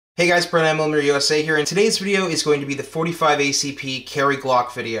Hey guys, Beretta USA here, and today's video is going to be the 45 ACP carry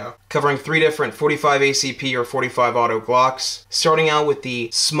Glock video, covering 3 different 45 ACP or 45 auto Glocks, starting out with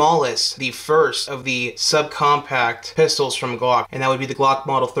the smallest, the first of the subcompact pistols from Glock, and that would be the Glock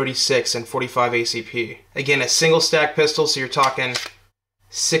Model 36 and 45 ACP. Again, a single stack pistol, so you're talking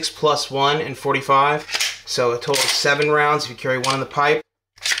 6+1 and 45, so a total of 7 rounds if you carry one in the pipe.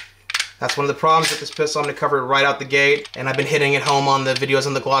 That's one of the problems with this pistol. I'm going to cover it right out the gate, and I've been hitting it home on the videos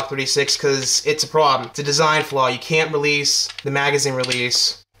on the Glock 36 because it's a problem. It's a design flaw. You can't release the magazine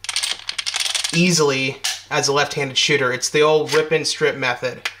release easily as a left-handed shooter. It's the old rip and strip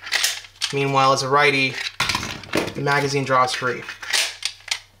method. Meanwhile, as a righty, the magazine drops free.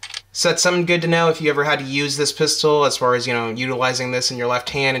 So that's something good to know if you ever had to use this pistol as far as, utilizing this in your left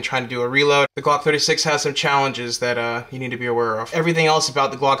hand and trying to do a reload. The Glock 36 has some challenges that you need to be aware of. Everything else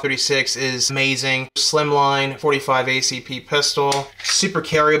about the Glock 36 is amazing. Slimline 45 ACP pistol, super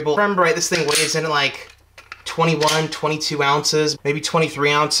carryable. Remember, right, this thing weighs in at like 21, 22 ounces, maybe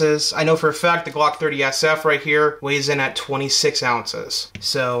 23 ounces. I know for a fact the Glock 30 SF right here weighs in at 26 ounces.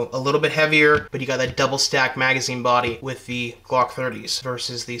 So a little bit heavier, but you got that double stack magazine body with the Glock 30s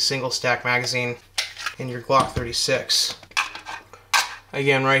versus the single stack magazine in your Glock 36.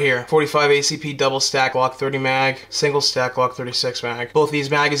 Again, right here, 45 ACP double stack Glock 30 mag, single stack Glock 36 mag. Both these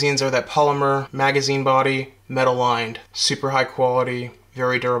magazines are that polymer magazine body, metal lined, super high quality,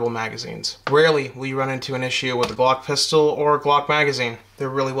 very durable magazines. Rarely will you run into an issue with a Glock pistol or a Glock magazine. They're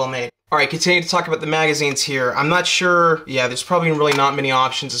really well made. Alright, continuing to talk about the magazines here. I'm not sure, there's probably really not many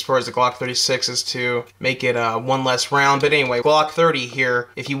options as far as the Glock 36 is to make it one less round. But anyway, Glock 30 here,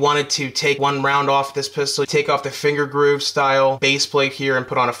 if you wanted to take one round off this pistol, take off the finger groove style base plate here and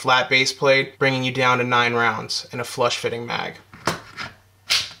put on a flat base plate, bringing you down to 9 rounds in a flush fitting mag.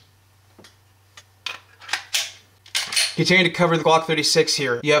 Continuing to cover the Glock 36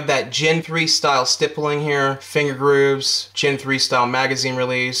 here, you have that Gen 3 style stippling here, finger grooves, Gen 3 style magazine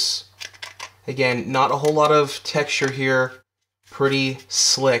release. Again, not a whole lot of texture here, pretty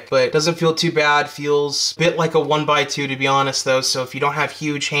slick, but doesn't feel too bad, feels a bit like a 1x2 to be honest though, so if you don't have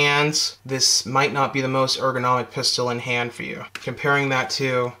huge hands, this might not be the most ergonomic pistol in hand for you. Comparing that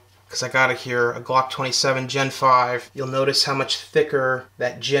to, because I got it here, a Glock 27 Gen 5. You'll notice how much thicker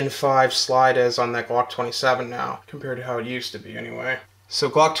that Gen 5 slide is on that Glock 27 now, compared to how it used to be anyway. So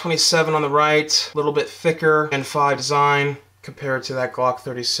Glock 27 on the right, a little bit thicker Gen 5 design compared to that Glock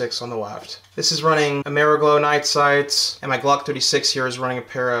 36 on the left. This is running Ameriglow night sights, and my Glock 36 here is running a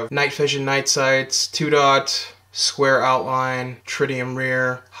pair of night vision night sights, 2-dot, square outline, tritium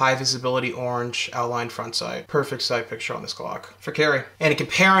rear, high visibility orange outline front sight. Perfect sight picture on this Glock for carry. And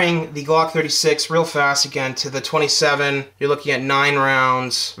comparing the Glock 36 real fast again to the 27, you're looking at 9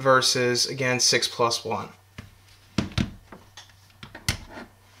 rounds versus again 6+1.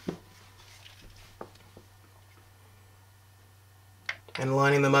 And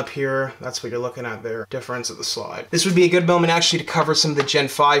lining them up here, that's what you're looking at there. Difference of the slide. This would be a good moment actually to cover some of the Gen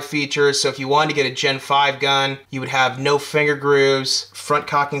 5 features. So if you wanted to get a Gen 5 gun, you would have no finger grooves, front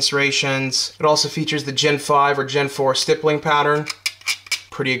cocking serrations. It also features the Gen 5 or Gen 4 stippling pattern.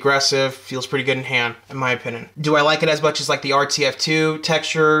 Pretty aggressive, feels pretty good in hand, in my opinion. Do I like it as much as like the RTF2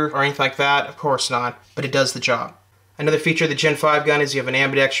 texture or anything like that? Of course not, but it does the job. Another feature of the Gen 5 gun is you have an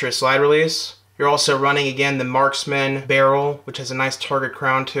ambidextrous slide release. You're also running, again, the Marksman barrel, which has a nice target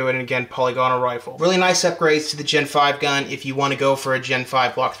crown to it, and again, polygonal rifle. Really nice upgrades to the Gen 5 gun if you want to go for a Gen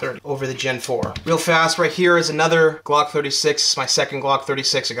 5 Glock 30 over the Gen 4. Real fast, right here is another Glock 36. It's my second Glock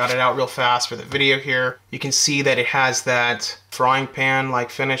 36. I got it out real fast for the video here. You can see that it has that frying pan-like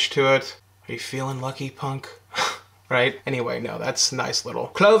finish to it. Are you feeling lucky, punk? Right? Anyway, no, that's nice little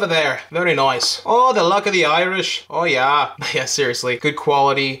clover there. Very nice. Oh, the luck of the Irish. Oh, yeah. Yeah, seriously. Good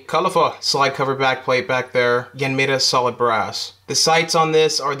quality. Colorful. Slide cover back plate back there. Again, made of solid brass. The sights on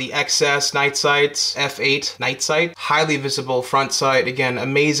this are the XS night sights, F8 night sight. Highly visible front sight. Again,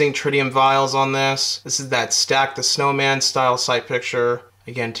 amazing tritium vials on this. This is that Stack the Snowman style sight picture.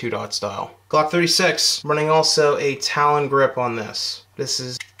 Again, 2-dot style. Glock 36. Running also a Talon grip on this. This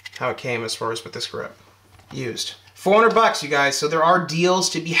is how it came as far as with this grip. Used. $400 you guys, so there are deals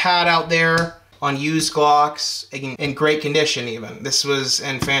to be had out there on used Glocks in great condition even. This was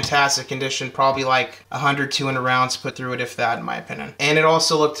in fantastic condition, probably like 100, 200 rounds put through it, if that, in my opinion. And it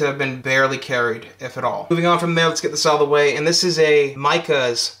also looked to have been barely carried, if at all. Moving on from there, let's get this out of the way. And this is a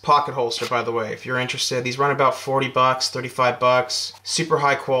Micah's pocket holster, by the way, if you're interested. These run about $40, $35. Super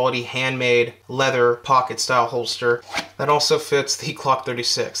high quality, handmade leather pocket style holster. That also fits the Glock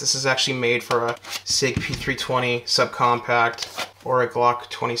 36. This is actually made for a SIG P320 subcompact or a Glock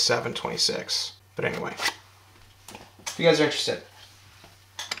 27-26. But anyway, if you guys are interested.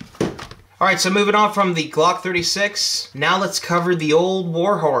 Alright, so moving on from the Glock 36, now let's cover the old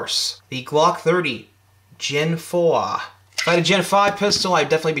warhorse, the Glock 30 Gen 4. If I had a Gen 5 pistol, I'd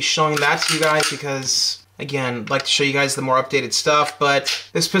definitely be showing that to you guys because, again, I'd like to show you guys the more updated stuff, but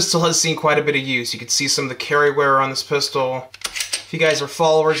this pistol has seen quite a bit of use. You can see some of the carry wear on this pistol. If you guys are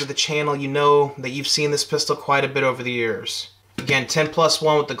followers of the channel, you know that you've seen this pistol quite a bit over the years. Again,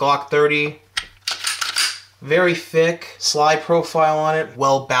 10+1 with the Glock 30. Very thick slide profile on it,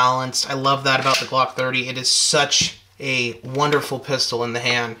 well balanced. I love that about the Glock 30. It is such a wonderful pistol in the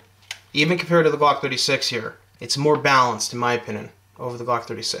hand. Even compared to the Glock 36 here, it's more balanced in my opinion over the Glock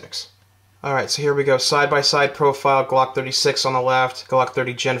 36. Alright, so here we go. Side-by-side profile, Glock 36 on the left, Glock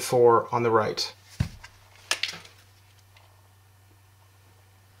 30 Gen 4 on the right.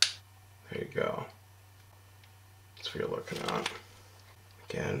 There you go. That's what you're looking at.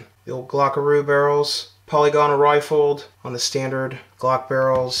 Again, the old Glockaroo barrels. Polygonal rifled on the standard Glock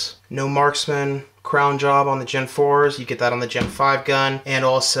barrels. No marksman crown job on the Gen 4s. You get that on the Gen 5 gun. And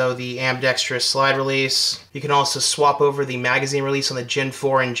also the ambidextrous slide release. You can also swap over the magazine release on the Gen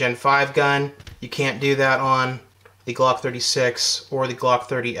 4 and Gen 5 gun. You can't do that on the Glock 36 or the Glock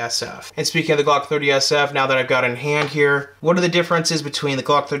 30 SF. And speaking of the Glock 30 SF, now that I've got it in hand here, what are the differences between the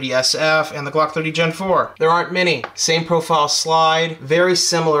Glock 30 SF and the Glock 30 Gen 4? There aren't many. Same profile slide, very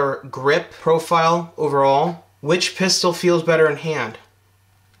similar grip profile overall. Which pistol feels better in hand?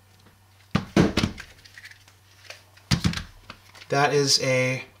 That is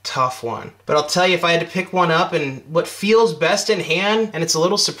a tough one. But I'll tell you, if I had to pick one up and what feels best in hand, and it's a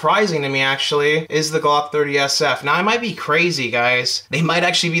little surprising to me actually, is the Glock 30 SF. Now I might be crazy, guys. They might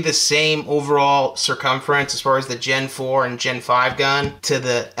actually be the same overall circumference as far as the Gen 4 and Gen 5 gun to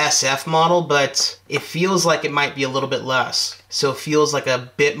the SF model, but it feels like it might be a little bit less. So it feels like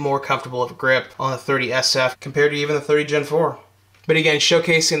a bit more comfortable of a grip on the 30 SF compared to even the 30 Gen 4. But again,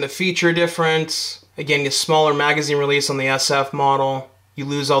 showcasing the feature difference. Again, the smaller magazine release on the SF model. You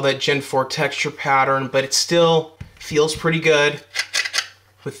lose all that Gen 4 texture pattern, but it still feels pretty good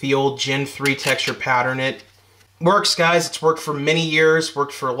with the old Gen 3 texture pattern. It works, guys. It's worked for many years,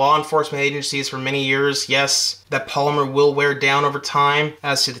 worked for law enforcement agencies for many years. Yes, that polymer will wear down over time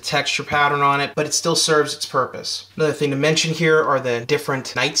as to the texture pattern on it, but it still serves its purpose. Another thing to mention here are the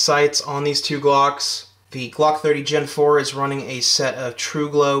different night sights on these two Glocks. The Glock 30 Gen 4 is running a set of True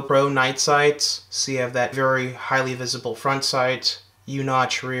Glow Pro night sights, so you have that very highly visible front sight.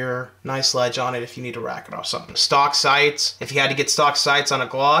 U-notch rear, nice ledge on it if you need to rack it off something. Stock sights, if you had to get stock sights on a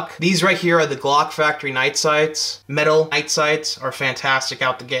Glock. These right here are the Glock factory night sights. Metal night sights are fantastic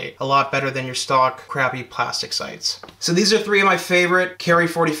out the gate. A lot better than your stock crappy plastic sights. So these are three of my favorite carry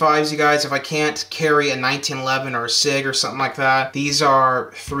 45s, you guys. If I can't carry a 1911 or a SIG or something like that, these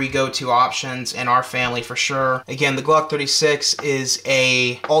are three go-to options in our family for sure. Again, the Glock 36 is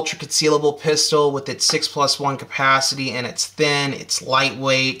a ultra concealable pistol with its 6+1 capacity, and it's thin, it's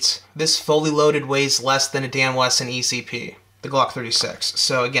lightweight. This fully loaded weighs less than a Dan Wesson ECP, the Glock 36.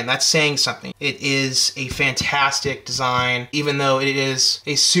 So again, that's saying something. It is a fantastic design, even though it is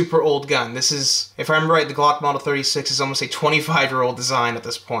a super old gun. This is, if I remember right, the Glock Model 36 is almost a 25-year-old design at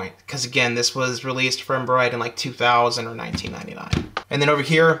this point. Because again, this was released, if I remember right, in like 2000 or 1999. And then over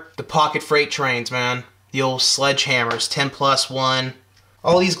here, the pocket freight trains, man. The old sledgehammers, 10+1.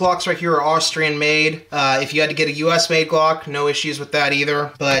 All these Glocks right here are Austrian made. If you had to get a US made Glock, no issues with that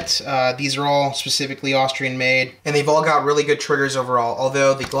either. But these are all specifically Austrian made. And they've all got really good triggers overall.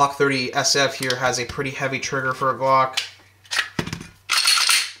 Although the Glock 30 SF here has a pretty heavy trigger for a Glock.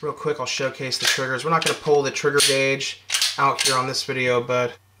 Real quick, I'll showcase the triggers. We're not going to pull the trigger gauge out here on this video,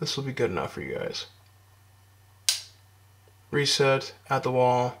 but this will be good enough for you guys. Reset at the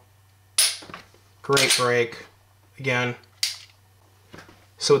wall. Great break. Again.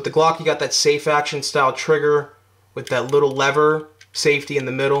 So with the Glock, you got that safe action style trigger with that little lever, safety in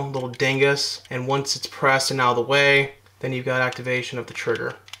the middle, little dingus, and once it's pressed and out of the way, then you've got activation of the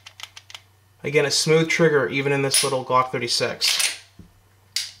trigger. Again, a smooth trigger even in this little Glock 36.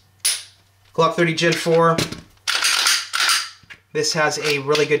 Glock 30 Gen 4. This has a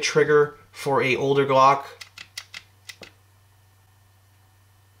really good trigger for a older Glock.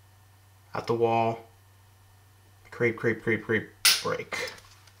 At the wall. Creep, creep, creep, creep, break.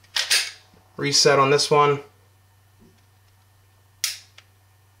 Reset on this one.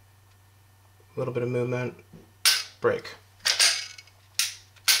 A little bit of movement. Break.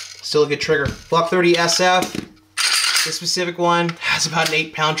 Still a good trigger. Glock 30 SF. This specific one has about an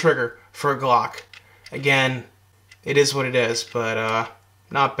 8-pound trigger for a Glock. Again, it is what it is, but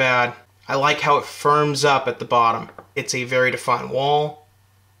not bad. I like how it firms up at the bottom. It's a very defined wall.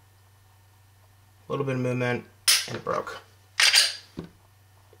 A little bit of movement, and it broke.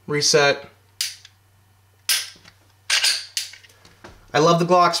 Reset. I love the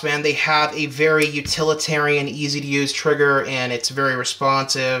Glocks, man. They have a very utilitarian, easy to use trigger, and it's very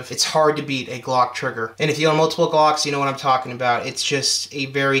responsive. It's hard to beat a Glock trigger. And if you own multiple Glocks, you know what I'm talking about. It's just a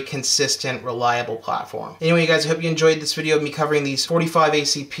very consistent, reliable platform. Anyway, you guys, I hope you enjoyed this video of me covering these 45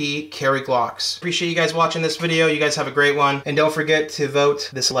 ACP carry Glocks. Appreciate you guys watching this video. You guys have a great one. And don't forget to vote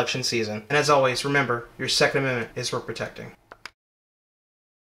this election season. And as always, remember, your Second Amendment is worth protecting.